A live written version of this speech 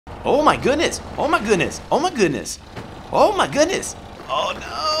Oh my goodness! Oh my goodness! Oh my goodness! Oh my goodness! Oh no!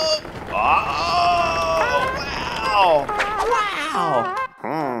 Oh wow! Wow!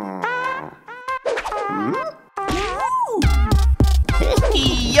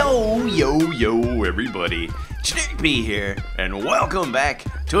 Hey, yo, everybody! Generikb here, and welcome back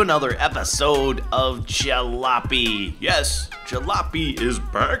to another episode of Jalopy. Yes, Jalopy is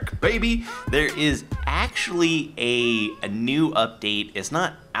back, baby. There is actually a new update. It's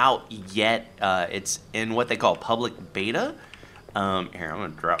not out yet. It's in what they call public beta. Here, I'm gonna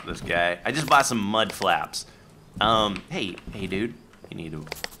drop this guy. I just bought some mud flaps. Hey, dude, you need to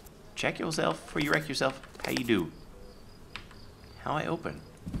check yourself before you wreck yourself. How you do? How I open?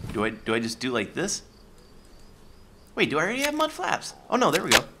 Do I just do like this? Wait, do I already have mud flaps? Oh no, there we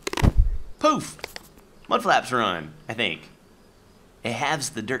go. Poof! Mud flaps are on, I think. It halves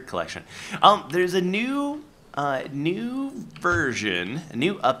the dirt collection. There's a new version, a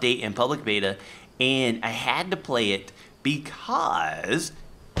new update in public beta, and I had to play it because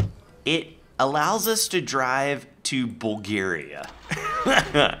it allows us to drive to Bulgaria.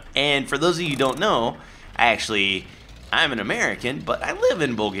 And for those of you who don't know, I'm an American, but I live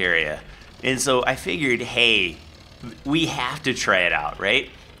in Bulgaria. And so I figured, hey, we have to try it out, right?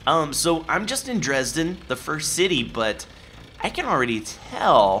 So I'm just in Dresden, the first city, but I can already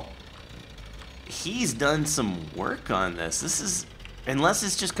tell he's done some work on this. This is, unless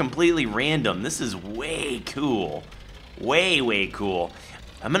it's just completely random, this is way cool. Way cool.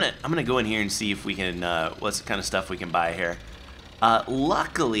 I'm gonna go in here and see if we can, what's the kind of stuff we can buy here.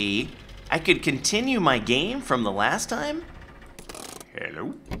 Luckily, I could continue my game from the last time.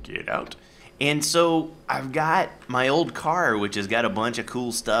 Hello, get out. And so I've got my old car, which has got a bunch of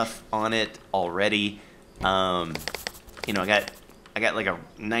cool stuff on it already. You know, I got like a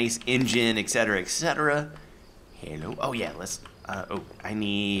nice engine, etc. Hello. Oh yeah, let's. I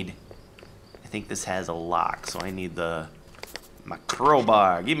think this has a lock, so I need my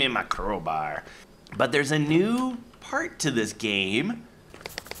crowbar. Give me my crowbar. But there's a new part to this game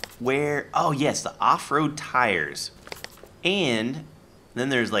where, oh yes, the off-road tires, and then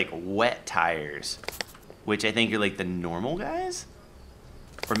there's like wet tires, which I think are like the normal guys,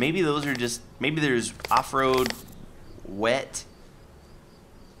 or maybe those are just, maybe there's off-road, wet,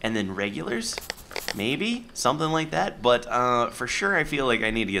 and then regulars, maybe something like that. But for sure, I feel like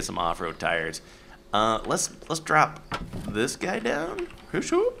I need to get some off-road tires. Let's drop this guy down.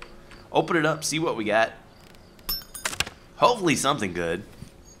 Open it up, see what we got. Hopefully something good.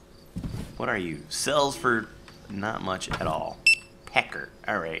 What are you? Sells for not much at all. Pecker.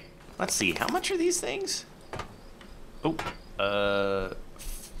 Alright. Let's see. How much are these things? Oh,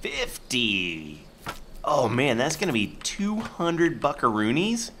 50. Oh man, that's gonna be 200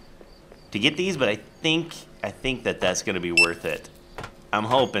 buckaroonies to get these, but I think that's gonna be worth it. I'm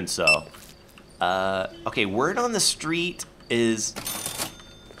hoping so. Okay, word on the street is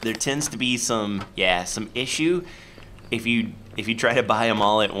there tends to be some issue if you try to buy them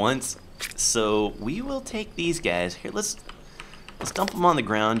all at once. So we will take these guys here. Let's dump them on the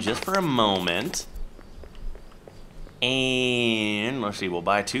ground just for a moment, and let's see. We'll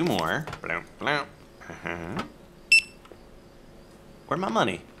buy 2 more. Where'd my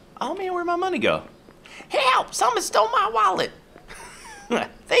money? Oh man, where'd my money go? Help! Someone stole my wallet.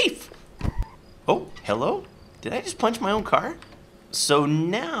 Thief! Oh, hello? Did I just punch my own car? So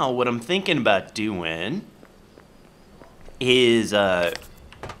now what I'm thinking about doing is a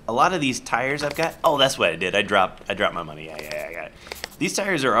lot of these tires I've got. Oh, that's what I did. I dropped my money. Yeah, I got it. These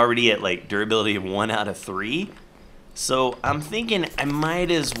tires are already at like durability of 1 out of 3. So I'm thinking I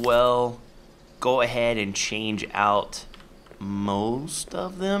might as well go ahead and change out most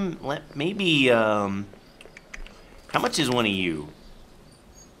of them. Maybe how much is one of you?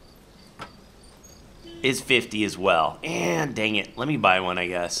 Is 50 as well. And dang it. Let me buy one, I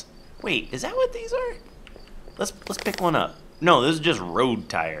guess. Wait, is that what these are? Let's pick one up. No, this is just road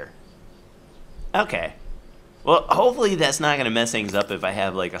tire. Okay. Well, hopefully that's not gonna mess things up if I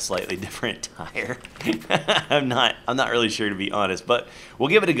have like a slightly different tire. I'm not really sure, to be honest, but we'll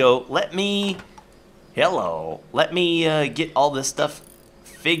give it a go. Let me get all this stuff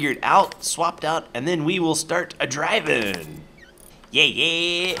figured out, swapped out, and then we will start driving.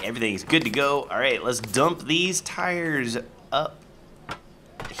 Yeah, everything's good to go. All right, let's dump these tires up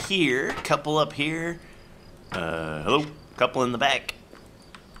here, couple up here. Hello. Couple in the back,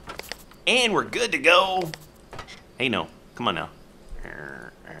 and we're good to go. Hey, no, come on now.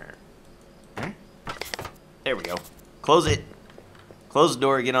 There we go. Close it. Close the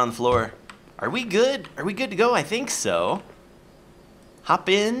door. Get on the floor. Are we good? Are we good to go? I think so. Hop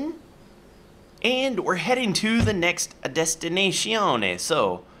in, and we're heading to the next destination.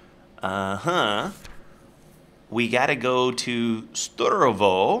 So Uh-huh. We gotta go to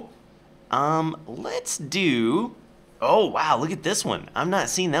Sturovo. Let's do... Oh, wow, look at this one. I've not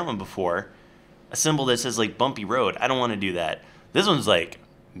seen that one before. A symbol that says, like, bumpy road. I don't want to do that. This one's like,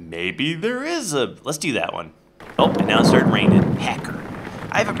 maybe there is a... Let's do that one. Oh, and now it started raining. Hacker.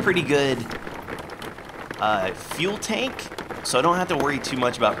 I have a pretty good fuel tank, so I don't have to worry too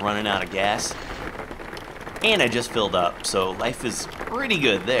much about running out of gas. And I just filled up, so life is pretty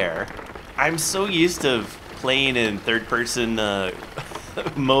good there. I'm so used to playing in third-person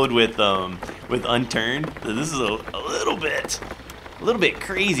mode with unturned. So this is a little bit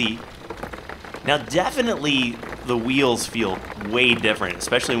crazy. Now, definitely the wheels feel way different,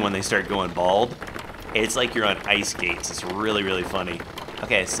 especially when they start going bald. It's like you're on ice skates. It's really, really funny.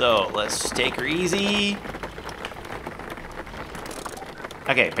 Okay, so let's just take her easy.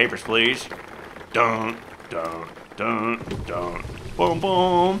 Okay, papers, please. Dun, dun, dun, dun. Boom,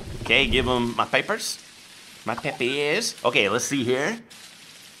 boom. Okay, give them my papers. My papers. Okay, let's see here.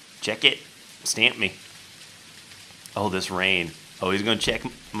 Check it. Stamp me. Oh, this rain. Oh, he's gonna check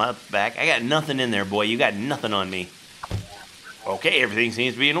my back. I got nothing in there, boy. You got nothing on me. Okay, everything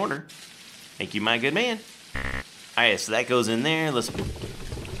seems to be in order. Thank you, my good man. Alright, so that goes in there. Let's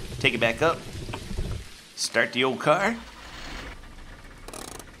take it back up. Start the old car.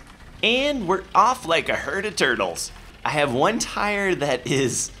 And we're off like a herd of turtles. I have one tire that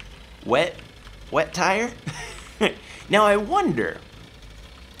is wet tire. Now I wonder,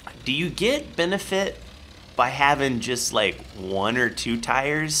 do you get benefit by having just like 1 or 2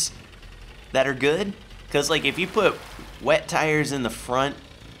 tires that are good? Because like if you put wet tires in the front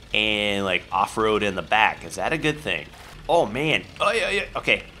and like off-road in the back, is that a good thing? Oh man, oh yeah,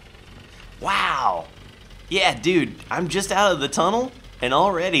 okay. Wow, yeah dude, I'm just out of the tunnel and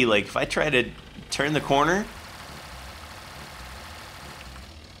already like if I try to turn the corner,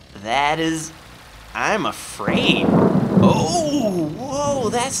 I'm afraid. Oh, whoa,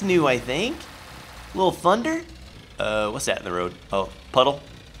 that's new, I think. Little thunder? What's that in the road? Oh, puddle?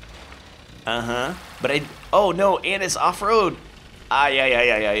 Uh-huh. But oh no, and it's off-road. Ah,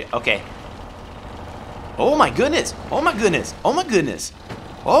 yeah, okay. Oh my goodness, oh my goodness, oh my goodness.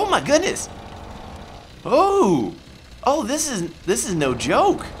 Oh my goodness. Oh, this is no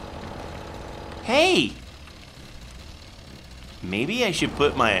joke. Hey. Maybe I should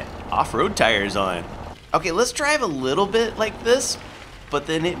put my off-road tires on. Okay, let's drive a little bit like this, but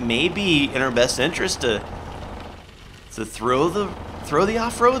then it may be in our best interest to throw the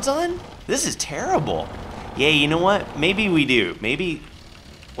off-roads on. This is terrible. Yeah, you know what? Maybe we do. Maybe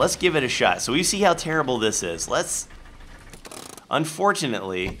let's give it a shot. So we see how terrible this is.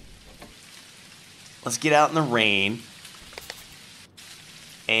 Unfortunately, let's get out in the rain.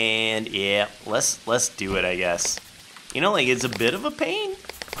 And yeah, let's do it, I guess. You know, like it's a bit of a pain,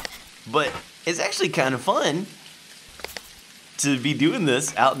 but it's actually kind of fun to be doing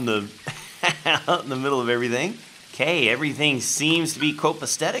this out in the out in the middle of everything. Okay, everything seems to be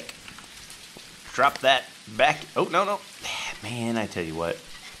copacetic. Drop that back. Oh, no. Man, I tell you what.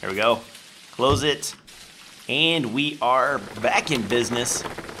 There we go. Close it. And we are back in business.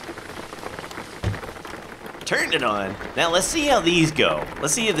 Turned it on. Now let's see how these go.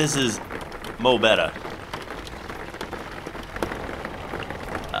 Let's see if this is mo better.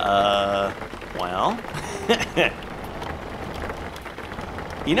 Well.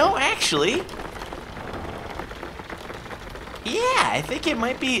 You know, actually, yeah, I think it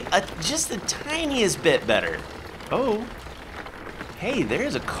might be just the tiniest bit better. Oh, hey,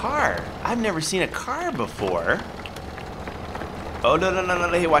 there's a car. I've never seen a car before. Oh, no,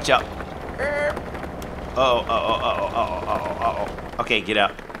 hey, watch out. Oh. Okay, get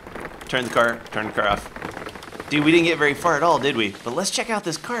out. Turn the car off. Dude, we didn't get very far at all, did we? But let's check out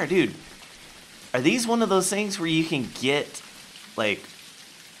this car, dude. Are these one of those things where you can get, like,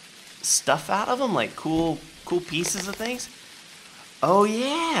 stuff out of them? Like, cool pieces of things? Oh,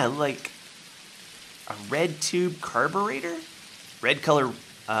 yeah, like a red tube carburetor? Red color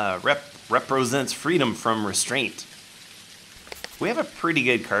represents freedom from restraint. We have a pretty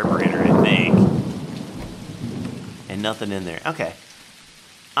good carburetor, I think. And nothing in there. Okay.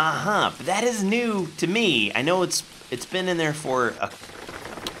 But that is new to me. I know it's been in there for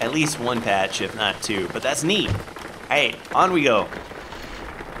at least one patch, if not 2, but that's neat. Hey, on we go.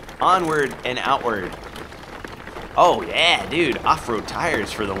 Onward and outward. Oh yeah, dude, off-road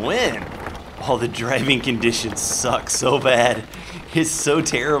tires for the win. Oh, the driving conditions suck so bad. It's so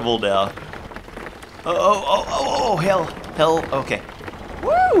terrible now. Oh, hell, okay.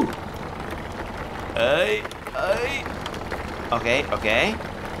 Woo! Hey. Okay.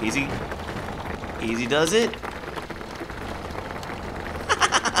 Easy does it.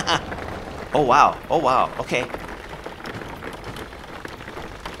 Oh, wow. Oh, wow. Okay.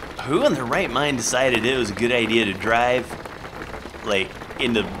 Who in their right mind decided it was a good idea to drive, like,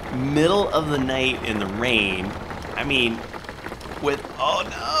 in the middle of the night in the rain? I mean, with... Oh,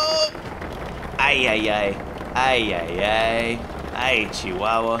 no! Ay, ay, ay. Ay, ay, ay. Ay,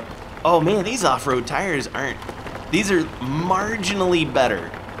 Chihuahua. Oh, man, these off-road tires aren't... These are marginally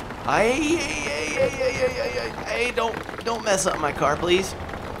better. Ay, ay, ay, ay, ay, ay, ay, ay. Don't mess up my car, please.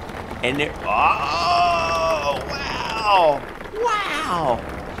 And they're... Oh, wow! Wow!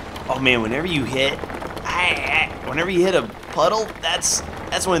 Oh man, whenever you hit a puddle, that's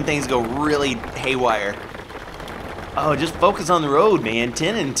when things go really haywire. Oh, just focus on the road, man.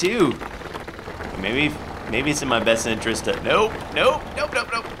 10 and 2. Maybe it's in my best interest to... Nope.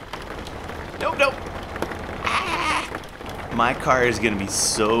 Ah! My car is gonna be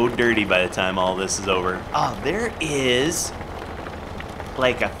so dirty by the time all this is over. Oh, there is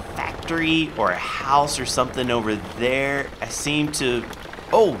like a factory or a house or something over there. I seem to...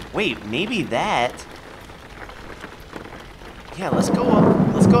 Oh, wait, maybe that... Yeah, let's go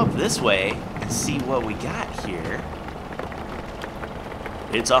up this way and see what we got here.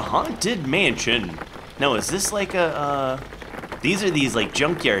 It's a haunted mansion. No, is this like a, these are these like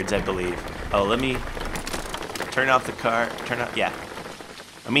junkyards, I believe. Oh, let me turn off the car, yeah.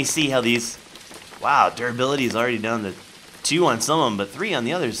 Let me see how these, wow, durability is already down to 2 on some of them, but 3 on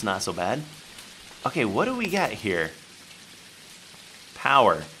the others, not so bad. Okay, what do we got here?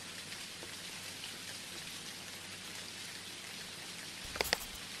 Power.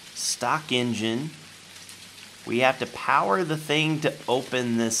 Stock engine. We have to power the thing to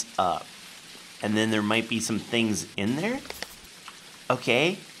open this up. And then there might be some things in there?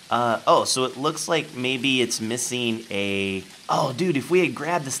 Okay. Oh, so it looks like maybe it's missing a... Oh, dude, if we had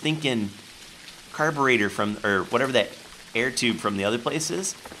grabbed this thinking carburetor from, or whatever that air tube from the other place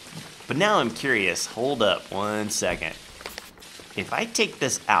is. But now I'm curious. Hold up 1 second. If I take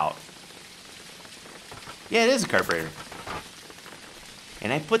this out, yeah, it is a carburetor,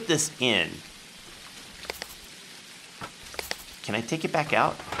 and I put this in, can I take it back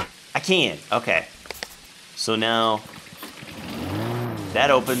out? I can, okay. So now,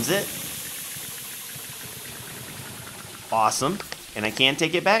 that opens it. Awesome, and I can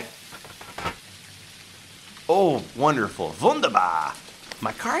take it back? Oh, wonderful, wunderbar.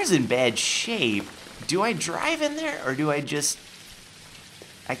 My car's in bad shape. Do I drive in there, or do I just...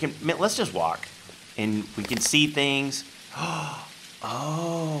 let's just walk, and we can see things.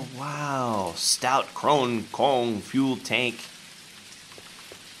 Oh, wow. Stout Kron Kong fuel tank.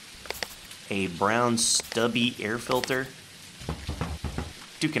 A brown stubby air filter.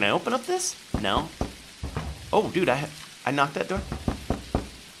 Dude, can I open up this? No. Oh, dude, I knocked that door.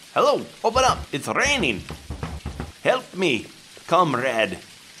 Hello, open up. It's raining. Help me, comrade.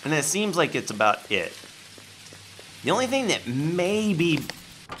 And it seems like it's about it. The only thing that may be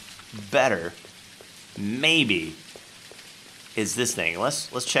better, maybe, is this thing.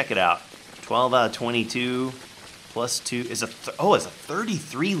 Let's check it out. 12 out of 22 plus 2 is it's a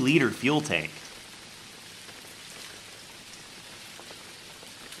 33-liter fuel tank.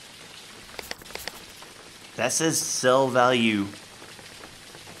 That says sell value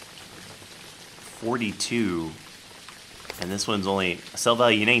 42, and this one's only sell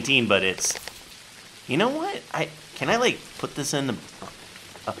value 19, but it's, you know what? Can I like put this in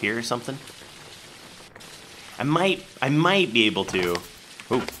up here or something? I might be able to.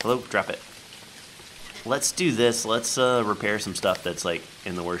 Oh, hello, drop it. Let's do this. Let's repair some stuff that's like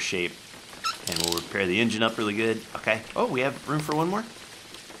in the worst shape, and we'll repair the engine up really good. Okay. Oh, we have room for one more.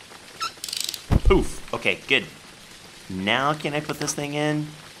 Poof. Okay, good. Now can I put this thing in?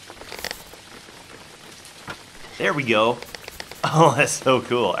 There we go. Oh, that's so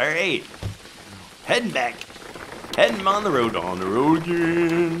cool. All right. Heading back. Heading on the road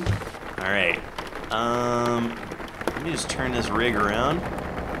again. All right. Let me just turn this rig around.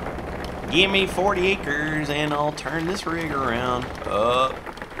 Give me 40 acres and I'll turn this rig around. Oh,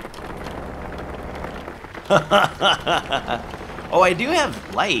 I do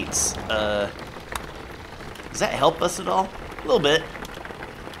have lights. Does that help us at all? A little bit.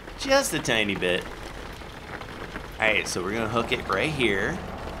 Just a tiny bit. Alright, so we're gonna hook it right here.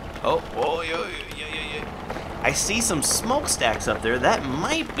 Oh, yeah. I see some smokestacks up there. That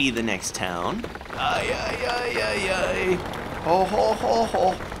might be the next town. Ay.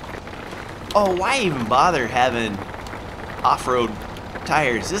 Ho. Oh, why even bother having off-road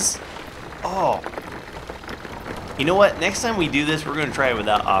tires? Oh. You know what? Next time we do this, we're gonna try it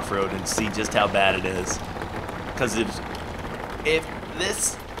without off-road and see just how bad it is. Because if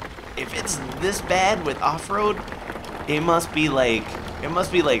it's this bad with off-road, it must be like It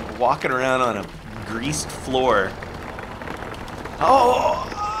must be like walking around on a greased floor. Oh,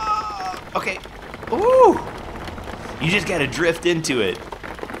 okay. Ooh. You just gotta drift into it.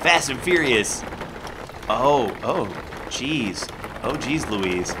 Fast and Furious. Oh, jeez. Oh, geez,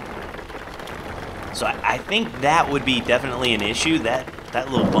 Louise. So I think that would be definitely an issue. That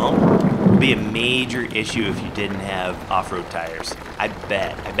little bump would be a major issue if you didn't have off-road tires. I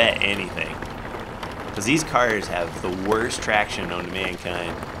bet anything. Because these cars have the worst traction known to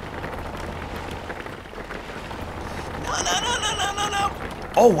mankind. No.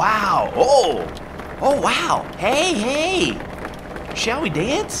 Oh, wow. Oh, wow. Hey. Shall we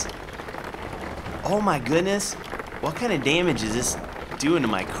dance? Oh, my goodness. What kind of damage is this doing to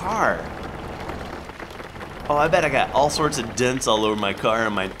my car? Oh, I bet I got all sorts of dents all over my car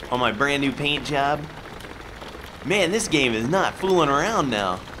on my brand new paint job. Man, this game is not fooling around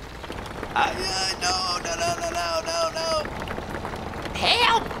now. No.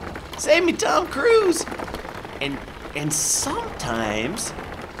 Help! Save me, Tom Cruise. And sometimes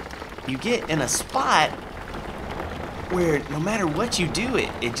you get in a spot where no matter what you do,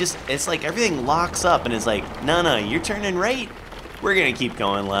 it's like everything locks up and it's like, no, you're turning right. We're gonna keep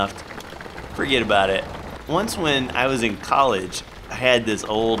going left. Forget about it. Once when I was in college, I had this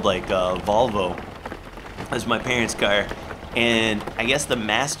old like Volvo. It was my parents' car, and I guess the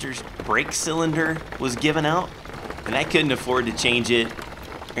master's brake cylinder was given out, and I couldn't afford to change it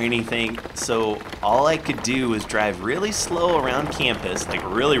or anything. So all I could do was drive really slow around campus, like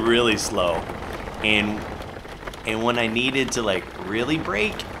really slow, and when I needed to like really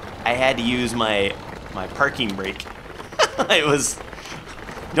brake, I had to use my parking brake. It was.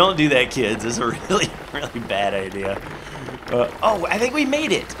 Don't do that, kids. It's a really bad idea. Oh, I think we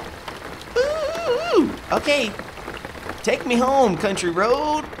made it. Ooh, okay. Take me home, country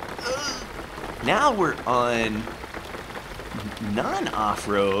road. Now we're on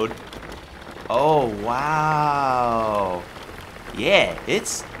non-off-road. Oh, wow. Yeah,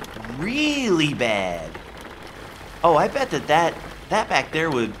 it's really bad. Oh, I bet that back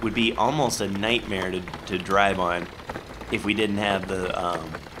there would be almost a nightmare to drive on. If we didn't have the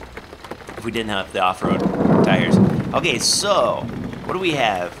off-road tires. Okay, so what do we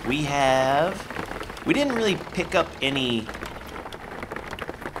have? We didn't really pick up any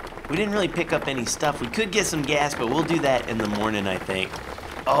stuff. We could get some gas, but we'll do that in the morning, I think.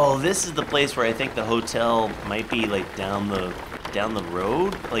 Oh, this is the place where I think the hotel might be like down the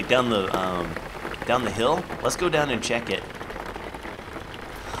road, like down the hill. Let's go down and check it.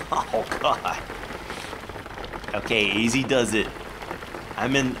 Oh God. Okay, easy does it.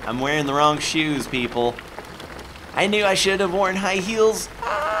 I'm wearing the wrong shoes, people. I knew I should have worn high heels.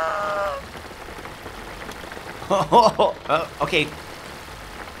 Okay.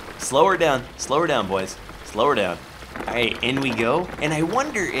 Slow her down, boys. Slow her down. All right, in we go. And I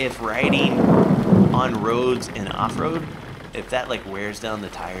wonder if riding on roads and off-road, if that like wears down the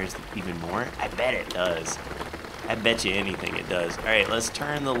tires even more. I bet it does. I bet you anything it does. All right, let's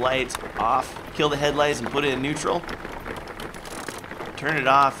turn the lights off. Kill the headlights and put it in neutral. Turn it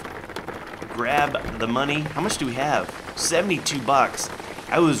off. Grab the money. How much do we have? 72 bucks.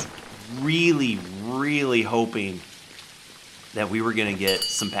 I was really hoping that we were gonna get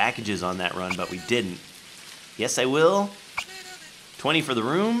some packages on that run, but we didn't. Yes, I will. 20 for the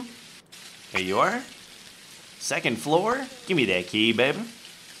room. There you are. Second floor. Give me that key, baby.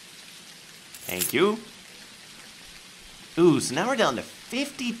 Thank you. Ooh, so now we're down to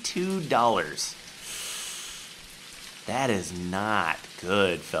 $52. That is not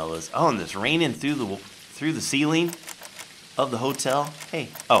good, fellas. Oh, and it's raining through the ceiling of the hotel. Hey,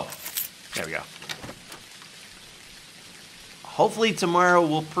 oh, there we go. Hopefully tomorrow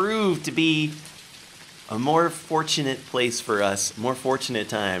will prove to be a more fortunate place for us, more fortunate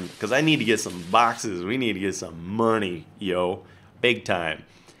time, because I need to get some boxes. We need to get some money, yo, big time.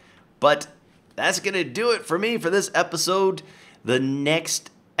 But that's going to do it for me for this episode. The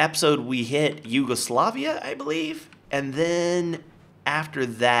next episode we hit Yugoslavia, I believe. And then after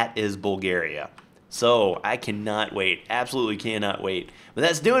that is Bulgaria. So I cannot wait. Absolutely cannot wait. But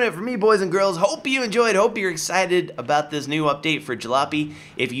that's doing it for me, boys and girls. Hope you enjoyed. Hope you're excited about this new update for Jalopy.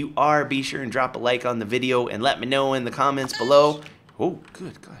 If you are, be sure and drop a like on the video and let me know in the comments below. Oh,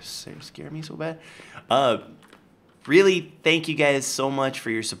 good gosh. It scared me so bad. Really, thank you guys so much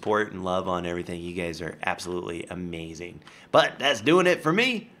for your support and love on everything. You guys are absolutely amazing. But that's doing it for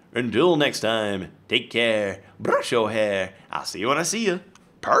me. Until next time, take care, brush your hair. I'll see you when I see you.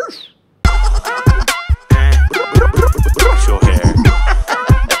 Purse. Brush your hair.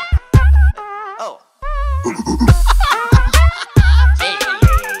 Oh.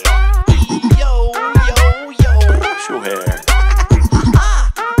 Yo. Brush your hair.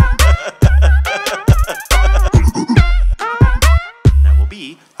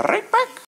 be right back.